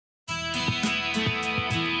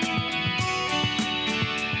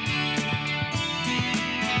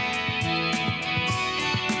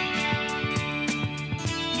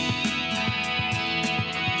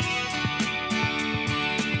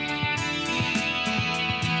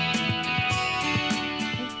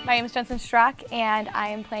My name is Jenson Strock, and I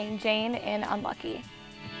am playing Jane in Unlucky.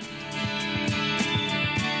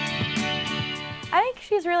 I think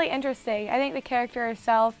she's really interesting. I think the character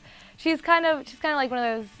herself, she's kind of like one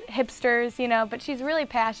of those hipsters, you know, but she's really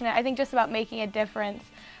passionate, I think, just about making a difference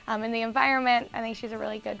in the environment. I think she's a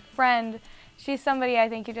really good friend. She's somebody I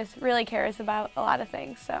think who just really cares about a lot of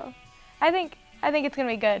things. So I think it's going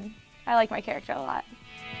to be good. I like my character a lot.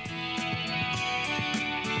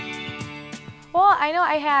 Well, I know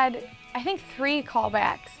I had, I think, 3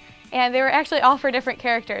 callbacks, and they were actually all for different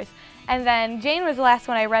characters. And then Jane was the last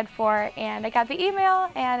one I read for, and I got the email,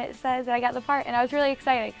 and it says that I got the part, and I was really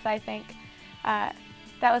excited because I think that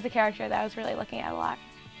was a character that I was really looking at a lot.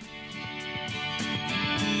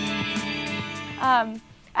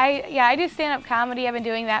 I do stand-up comedy. I've been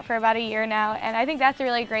doing that for about a year now, and I think that's a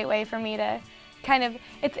really great way for me to kind of,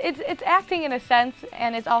 it's acting in a sense,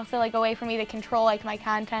 and it's also like a way for me to control like my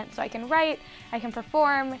content, so I can write, I can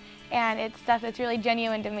perform, and it's stuff that's really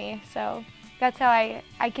genuine to me. So that's how I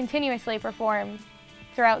continuously perform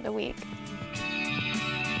throughout the week.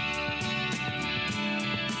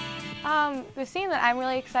 The scene that I'm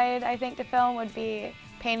really excited, I think, to film would be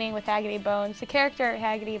painting with Haggerty Bones. The character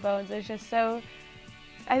Haggerty Bones is just so,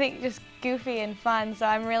 I think, just goofy and fun. So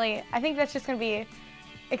I think that's just going to be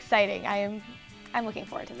exciting. I'm looking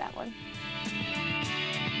forward to that one.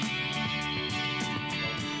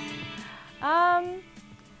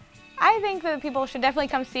 I think that people should definitely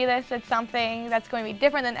come see this. It's something that's going to be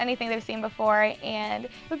different than anything they've seen before, and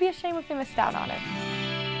it would be a shame if they missed out on it.